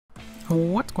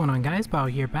What's going on, guys?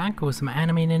 Bao here, back with some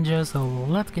Anime Ninja. So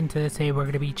let's get into this. Today we're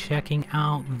going to be checking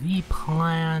out the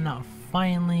plan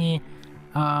finally.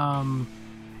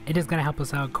 It is going to help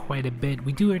us out quite a bit.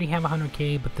 We do already have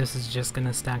 100k, but this is just going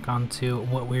to stack onto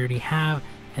what we already have,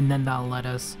 and then that'll let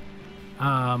us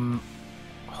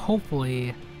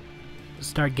hopefully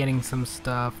start getting some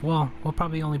stuff. Well, we'll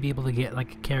probably only be able to get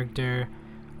like a character,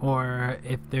 or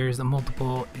if there's a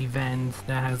multiple event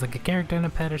that has like a character and a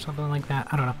pet or something like that.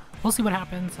 I don't know. We'll see what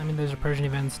happens. I mean, there's a Persian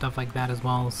event, stuff like that as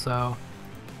well. So,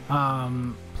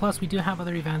 plus we do have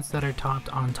other events that are topped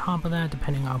on top of that,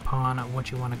 depending upon what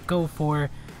you want to go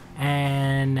for.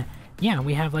 And yeah,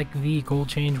 we have like the gold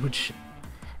change, which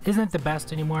isn't the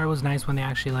best anymore. It was nice when they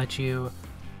actually let you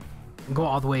go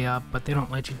all the way up, but they don't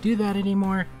let you do that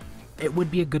anymore. It would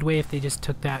be a good way if they just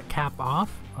took that cap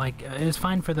off. Like, it was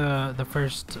fine for the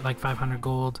first like 500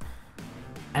 gold,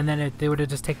 and then if they were to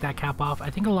just take that cap off, I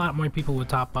think a lot more people would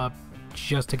top up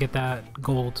just to get that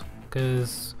gold,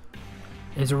 because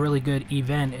it's a really good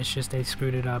event. It's just they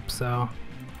screwed it up. So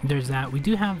there's that. We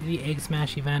do have the egg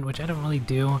smash event, which I don't really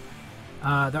do.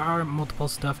 There are multiple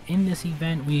stuff in this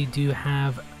event. We do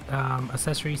have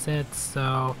accessory sets,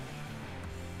 so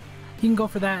you can go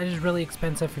for that. It is really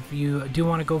expensive if you do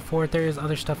want to go for it. There is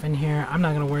other stuff in here. I'm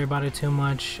not going to worry about it too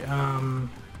much.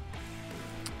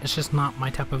 It's just not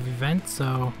my type of event,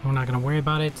 so we're not going to worry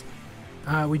about it.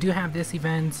 We do have this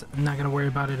event. I'm not going to worry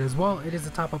about it as well. It is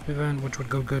a top-up event, which would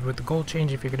go good with the gold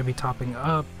change if you're going to be topping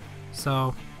up.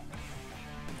 So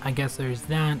I guess there's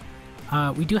that.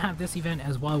 We do have this event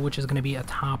as well, which is going to be a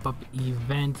top-up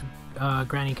event,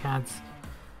 Granny Cat's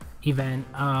event.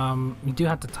 You do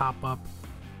have to top up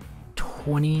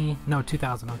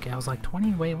 2,000. Okay, I was like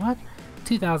 20, wait, what?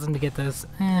 2,000 to get this.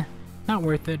 Not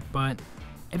worth it, but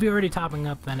if you're already topping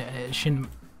up, then it shouldn't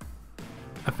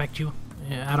affect you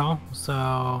at all.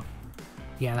 So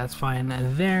yeah, that's fine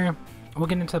there. We'll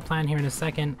get into the plan here in a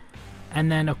second. And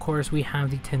then of course we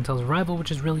have the 10 Tails Rival,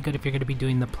 which is really good if you're going to be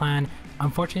doing the plan.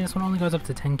 Unfortunately, this one only goes up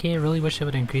to 10k. I really wish it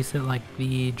would increase it like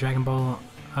the Dragon Ball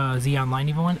Z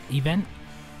Online event,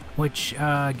 which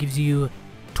gives you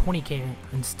 20k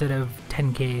instead of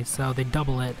 10k, so they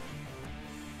double it.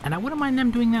 And I wouldn't mind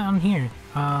them doing that on here,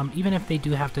 even if they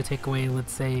do have to take away,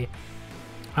 let's say,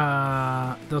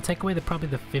 they'll take away probably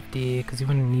the 50, because you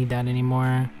wouldn't need that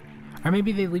anymore. Or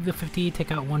maybe they leave the 50,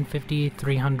 take out 150,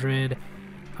 300,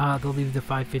 they'll leave the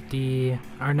 550,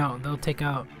 or no,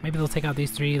 maybe they'll take out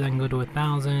these three, then go to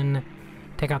 1,000,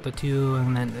 take out the 2,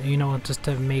 and then, you know, just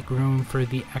to make room for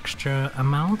the extra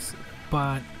amounts.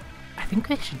 But I think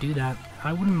they should do that.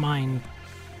 I wouldn't mind.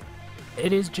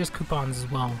 It is just coupons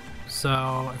as well,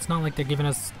 so it's not like they're giving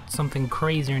us something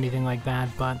crazy or anything like that,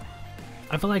 but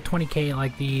I feel like 20k,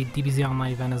 like the DBZ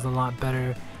Online event, is a lot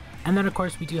better. And then of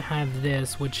course we do have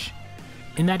this, which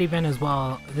in that event as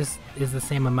well, this is the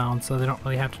same amount, so they don't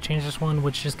really have to change this one,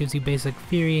 which just gives you basic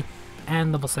Fury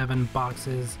and level 7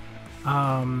 boxes.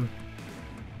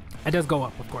 It does go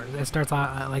up, of course. It starts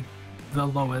out at like the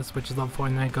lowest, which is level 4,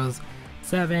 and then it goes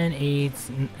 7, 8,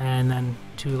 and then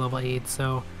 2 level 8.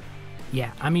 So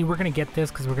yeah, I mean, we're gonna get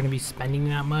this because we're gonna be spending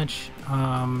that much.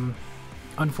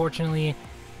 Unfortunately,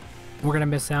 we're gonna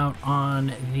miss out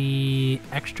on the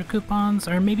extra coupons,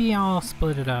 or maybe I'll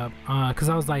split it up, because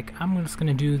I was like, I'm just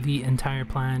gonna do the entire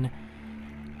plan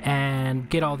and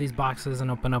get all these boxes and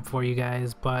open up for you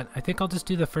guys. But I think I'll just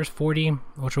do the first 40,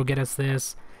 which will get us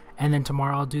this, and then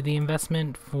tomorrow I'll do the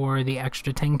investment for the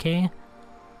extra 10k.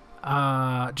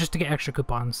 Just to get extra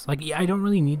coupons. Like, I don't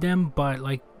really need them, but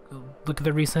like, look at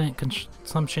the recent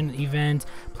consumption event,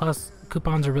 plus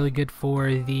coupons are really good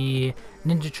for the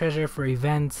Ninja Treasure for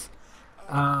events.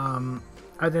 Other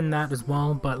than that as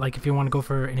well, but like if you want to go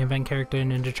for an event character,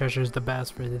 Ninja Treasure is the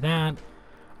best for that.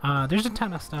 There's a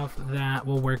ton of stuff that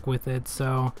will work with it,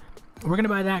 so we're gonna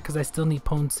buy that because I still need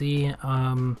Ponzi.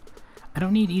 I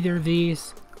don't need either of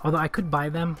these, although I could buy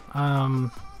them.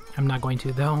 I'm not going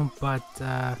to though, but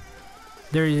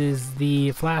there is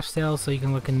the flash sale, so you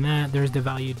can look in that. There's the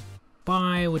valued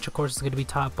buy, which of course is going to be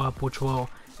top up, which will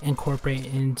incorporate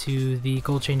into the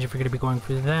gold change if you're going to be going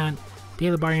for that.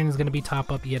 Daily bargain is going to be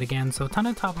top up yet again, so a ton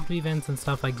of top up events and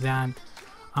stuff like that.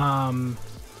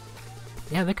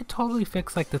 Yeah, they could totally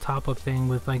fix like the top up thing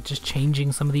with like just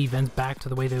changing some of the events back to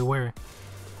the way they were.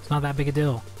 It's not that big a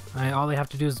deal. All they have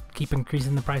to do is keep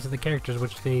increasing the price of the characters,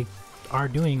 which they are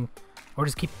doing, or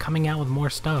just keep coming out with more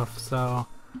stuff. So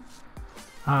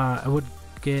I would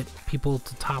get people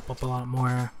to top up a lot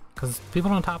more, because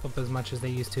people don't top up as much as they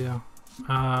used to,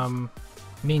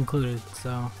 me included.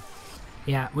 So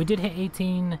yeah, we did hit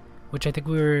 18, which I think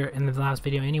we were in the last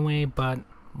video anyway, but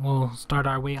we'll start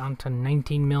our way onto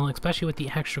 19 mil, especially with the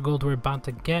extra gold we're about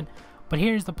to get. But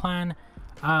here's the plan.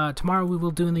 Tomorrow we will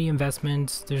do the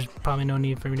investments. There's probably no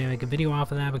need for me to make a video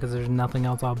off of that because there's nothing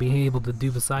else I'll be able to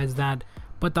do besides that.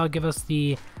 But they'll give us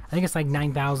the, I think it's like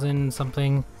 9,000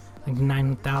 something, like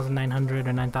 9,900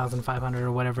 or 9,500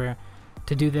 or whatever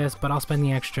to do this. But I'll spend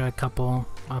the extra couple,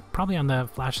 probably on the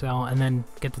flash sale, and then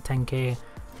get the 10k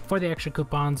for the extra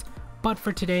coupons. But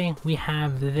for today, we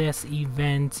have this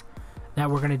event that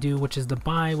we're going to do, which is the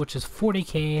buy, which is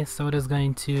 40k. So it is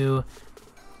going to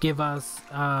give us,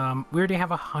 we already have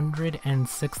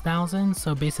 106,000.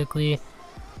 So basically,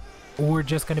 we're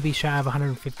just going to be shy of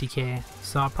 150k.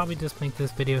 So I'll probably just make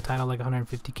this video title like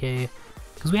 150k,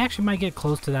 because we actually might get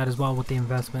close to that as well with the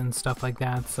investment and stuff like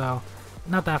that. So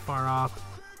not that far off.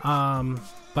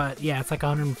 But yeah, it's like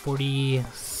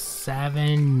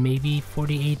 147, maybe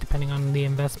 48, depending on the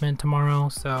investment tomorrow.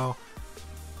 So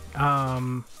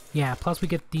yeah, plus we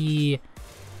get the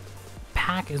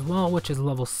pack as well, which is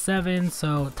level 7,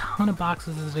 so a ton of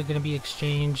boxes are going to be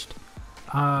exchanged.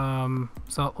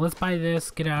 So let's buy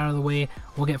this, get it out of the way.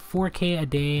 We'll get 4k a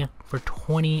day for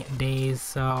 20 days,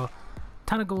 so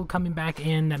ton of gold coming back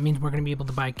in. That means we're going to be able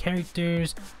to buy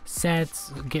characters,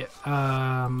 sets, get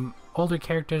older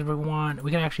characters if we want.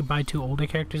 We can actually buy 2 older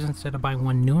characters instead of buying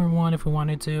 1 newer one if we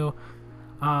wanted to.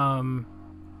 Ton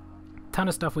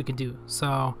of stuff we could do.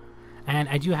 So, and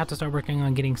I do have to start working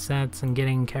on getting sets and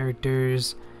getting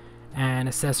characters and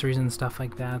accessories and stuff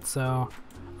like that. So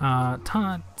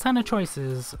ton of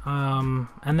choices.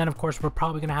 And then of course we're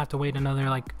probably gonna have to wait another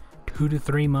like 2 to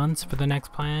 3 months for the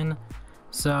next plan.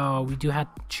 So we do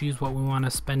have to choose what we want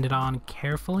to spend it on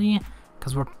carefully,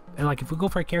 because we're like, if we go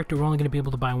for a character, we're only going to be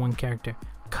able to buy 1 character,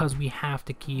 because we have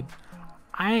to keep,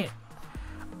 I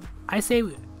say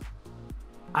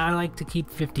I like to keep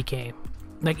 50k.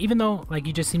 Like, even though like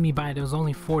you just see me buy it, it was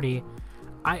only 40,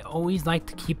 I always like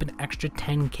to keep an extra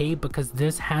 10k, because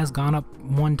this has gone up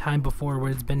one time before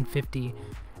where it's been 50.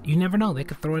 You never know, they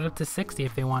could throw it up to 60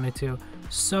 if they wanted to.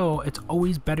 So it's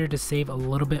always better to save a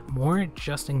little bit more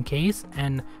just in case.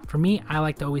 And for me, I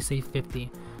like to always save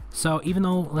 50. So even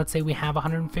though, let's say we have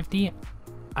 150,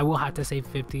 I will have to save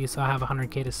 50, so I have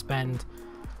 100k to spend.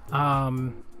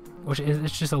 Which is,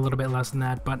 it's just a little bit less than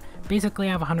that, but basically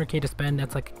I have 100k to spend.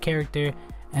 That's like a character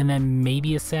and then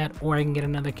maybe a set, or I can get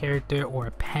another character or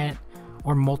a pet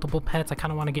or multiple pets. I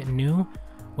kind of want to get new,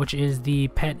 which is the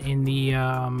pet in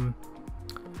the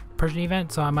Persian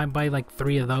event, so I might buy like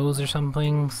 3 of those or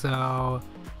something. So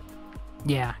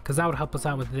yeah, because that would help us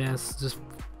out with this. Just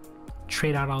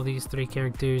trade out all these 3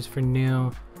 characters for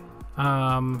new.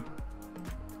 But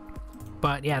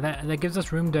yeah, that gives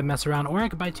us room to mess around. Or I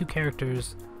could buy 2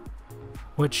 characters,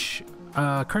 which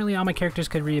currently all my characters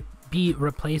could be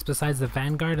replaced besides the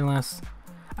Vanguard, unless,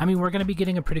 I mean, we're gonna be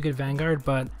getting a pretty good Vanguard,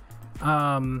 but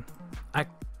I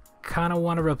kind of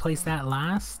want to replace that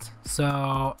last.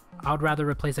 So I would rather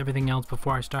replace everything else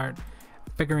before I start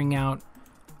figuring out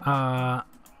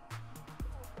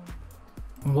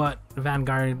what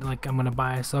Vanguard like I'm gonna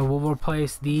buy. So we'll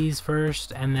replace these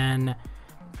first, and then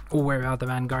we'll worry about the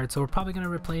Vanguard. So we're probably gonna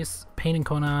replace Pain and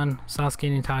Conan, Sasuke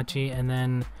and Itachi, and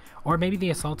then, or maybe the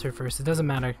Assaulter first. It doesn't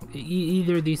matter.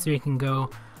 Either of these 3 can go.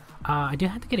 I do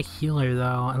have to get a healer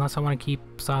though, unless I want to keep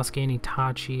Sasuke and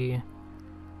Itachi.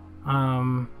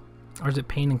 Or is it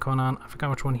Pain and Conan? I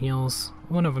forgot which one heals.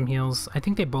 One of them heals. I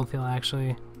think they both heal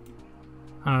actually.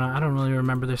 I don't know. I don't really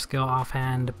remember their skill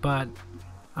offhand, but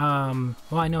well,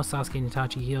 I know Sasuke and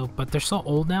Itachi heal, but they're so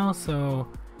old now, so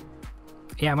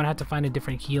yeah, I'm gonna have to find a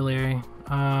different healer.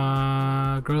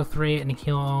 Growth rate and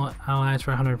heal allies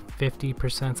for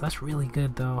 150%. So that's really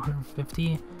good though.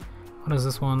 150. What is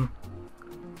this one?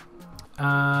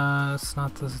 It's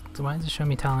not this. Why does it show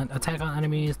me talent? Attack on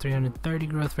enemies, 330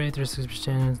 growth rate,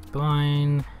 36%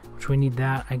 blind, which we need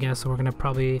that, I guess. So we're gonna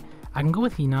probably, I can go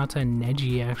with Hinata and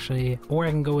Neji actually, or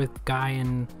I can go with Guy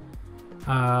and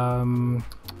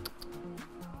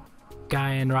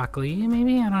Rock Lee,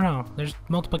 maybe? I don't know. There's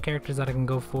multiple characters that I can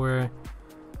go for.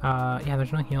 Yeah,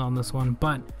 there's no heal on this one,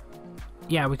 but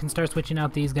yeah, we can start switching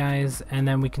out these guys, and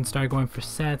then we can start going for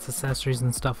sets, accessories,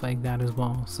 and stuff like that as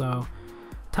well. So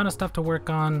ton of stuff to work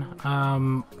on.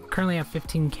 Currently at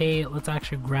 15k. Let's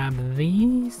actually grab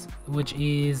these, which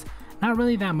is not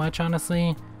really that much,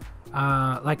 honestly.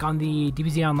 Like on the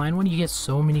DBZ Online one, you get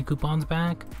so many coupons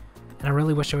back, and I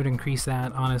really wish I would increase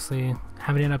that, honestly.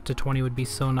 Having it up to 20 would be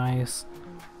so nice.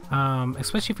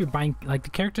 Especially if you're buying, like, the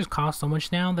characters cost so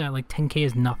much now that like 10k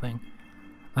is nothing.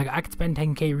 Like, I could spend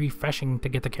 10k refreshing to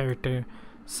get the character.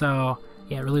 So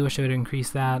yeah, I really wish I would increase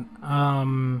that.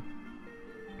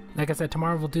 Like I said,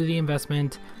 tomorrow we'll do the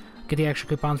investment, get the extra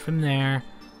coupons from there.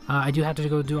 I do have to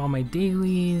go do all my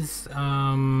dailies.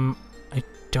 I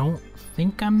don't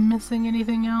think I'm missing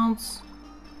anything else.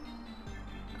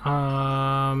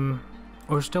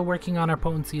 We're still working on our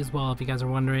potency as well, if you guys are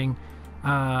wondering,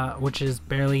 which is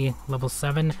barely level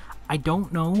 7. I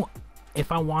don't know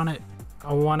if I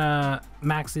wanna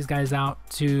max these guys out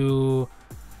to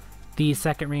the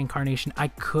second reincarnation. I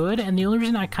could, and the only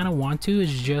reason I kind of want to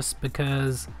is just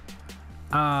because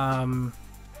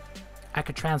I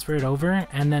could transfer it over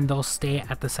and then they'll stay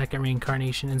at the second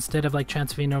reincarnation instead of like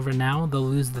transferring over now. They'll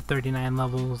lose the 39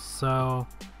 levels. So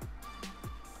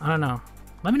I don't know,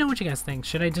 let me know what you guys think.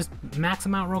 Should I just max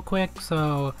them out real quick?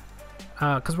 So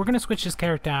because we're gonna switch this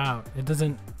character out. It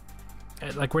doesn't,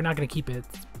 like, we're not gonna keep it,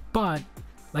 but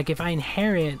like if I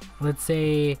inherit, let's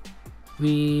say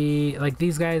we, like,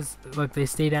 these guys, like, they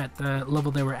stayed at the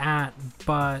level they were at,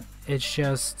 but it's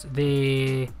just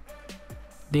they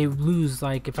lose.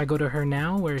 Like if I go to her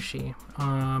now, where is she?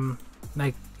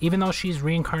 Like, even though she's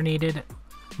reincarnated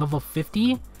level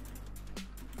 50,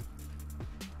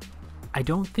 I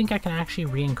don't think I can actually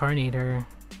reincarnate her.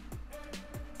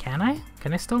 Can I?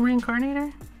 Can I still reincarnate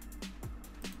her?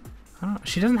 I don't know.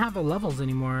 She doesn't have the levels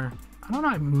anymore. I don't know,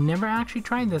 I've never actually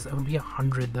tried this. It would be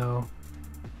 100 though.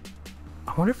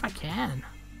 I wonder if I can.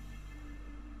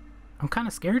 I'm kind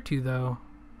of scared to though.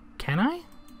 Can I?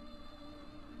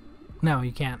 No,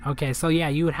 you can't. Okay, so yeah,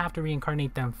 you would have to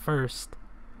reincarnate them first.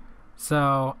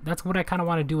 So that's what I kind of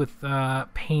want to do with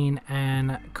Pain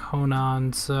and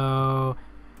Conan. So,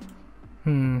 I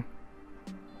mean,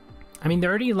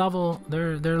 they're already level.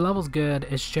 Their level's good.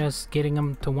 It's just getting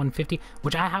them to 150,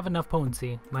 which I have enough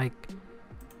potency. Like,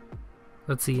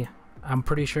 let's see. I'm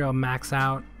pretty sure I'll max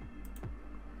out.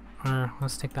 Or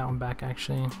let's take that one back.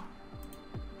 Actually,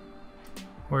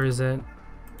 where is it?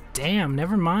 Damn,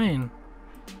 never mind.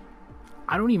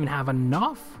 I don't even have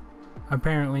enough,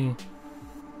 apparently.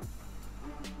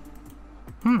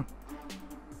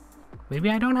 Maybe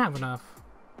I don't have enough.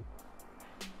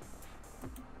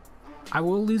 I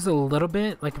will lose a little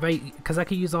bit, like, because I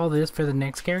could use all this for the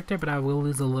next character, but I will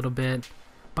lose a little bit.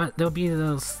 But they'll be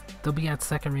at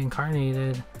second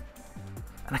reincarnated,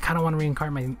 and I kind of want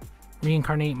to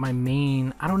reincarnate my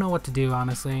main. I don't know what to do,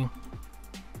 honestly.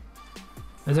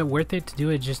 Is it worth it to do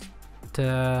it just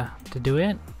to do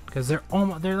it? Because they're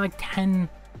like 10,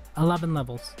 11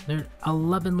 levels. They're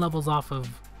 11 levels off of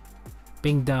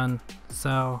being done.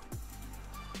 So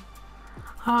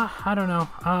I don't know.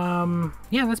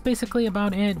 Yeah, that's basically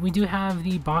about it. We do have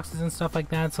the boxes and stuff like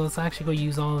that, so let's actually go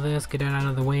use all of this, get it out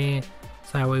of the way,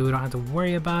 so that way we don't have to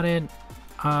worry about it.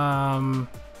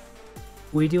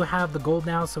 We do have the gold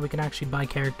now, so we can actually buy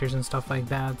characters and stuff like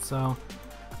that. So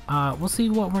we'll see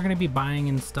what we're gonna be buying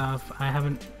and stuff. I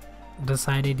haven't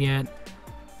decided yet,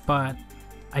 but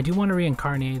I do want to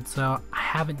reincarnate, so I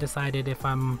haven't decided if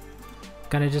I'm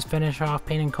gonna just finish off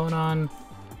Pain and Conan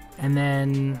and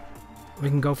then we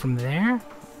can go from there.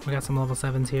 We got some level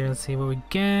 7s here. Let's see what we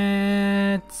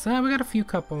get. So we got a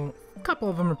couple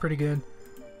of them are pretty good.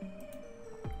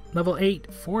 Level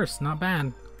 8 Force, not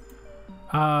bad.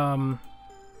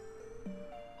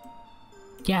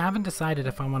 Yeah, I haven't decided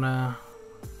if I want to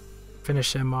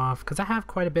finish them off because I have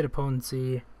quite a bit of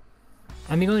potency.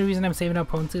 And the only reason I'm saving up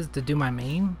potency is to do my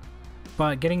main.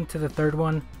 But getting to the third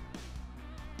one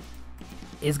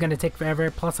is going to take forever.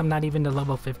 Plus, I'm not even to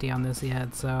level 50 on this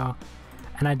yet. So,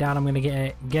 and I doubt I'm going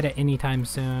to get it anytime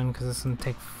soon because it's going to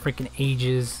take freaking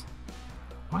ages.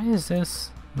 Why is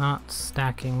this not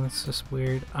stacking? That's just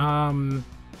weird.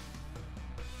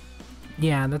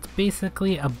 Yeah, that's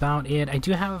basically about it. I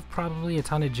do have probably a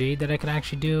ton of Jade that I could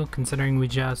actually do, considering we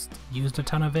just used a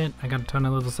ton of it. I got a ton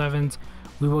of level 7s.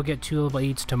 We will get 2 level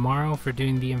 8s tomorrow for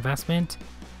doing the investment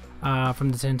from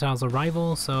the Tintal's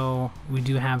arrival, so we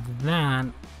do have that.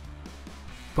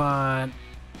 But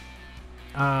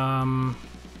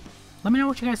let me know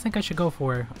what you guys think I should go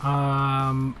for.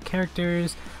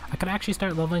 Characters, I could actually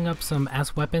start leveling up some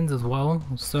S weapons as well,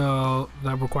 so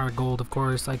that require gold, of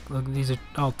course. Like, look, these are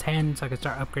all 10, so I could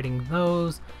start upgrading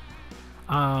those.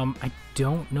 I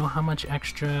don't know how much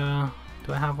extra.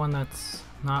 Do I have one that's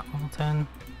not level 10?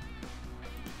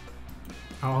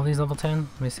 Are all these level 10?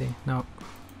 Let me see. No.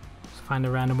 Let's find a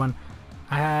random one.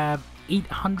 I have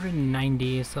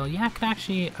 890, so yeah, I could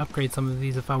actually upgrade some of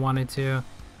these if I wanted to.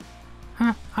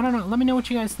 I don't know. Let me know what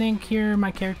you guys think. Here are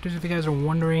my characters if you guys are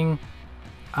wondering.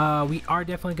 We are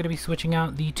definitely going to be switching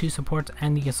out the 2 supports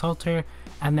and the assaulter,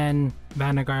 and then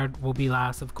Vanguard will be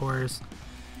last, of course.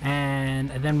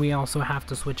 And then we also have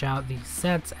to switch out the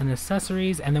sets and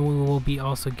accessories, and then we will be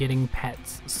also getting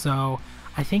pets. So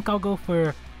I think I'll go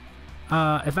for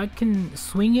if I can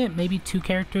swing it, maybe 2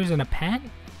 characters and a pet,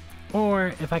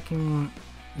 or if I can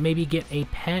maybe get a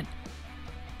pet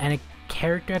and a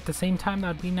character at the same time, that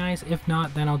would be nice. If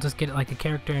not, then I'll just get like a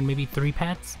character and maybe 3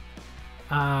 pets.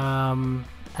 And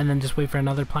then just wait for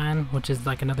another plan, which is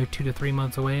like another 2 to 3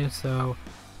 months away, so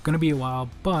gonna be a while,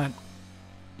 but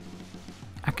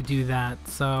I could do that.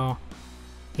 So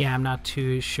yeah, I'm not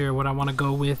too sure what I want to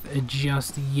go with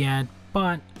just yet,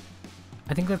 but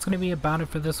I think that's gonna be about it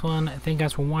for this one. Thank you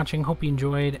guys for watching, hope you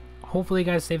enjoyed. Hopefully you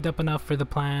guys saved up enough for the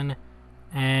plan,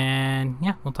 and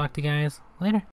yeah, we'll talk to you guys later.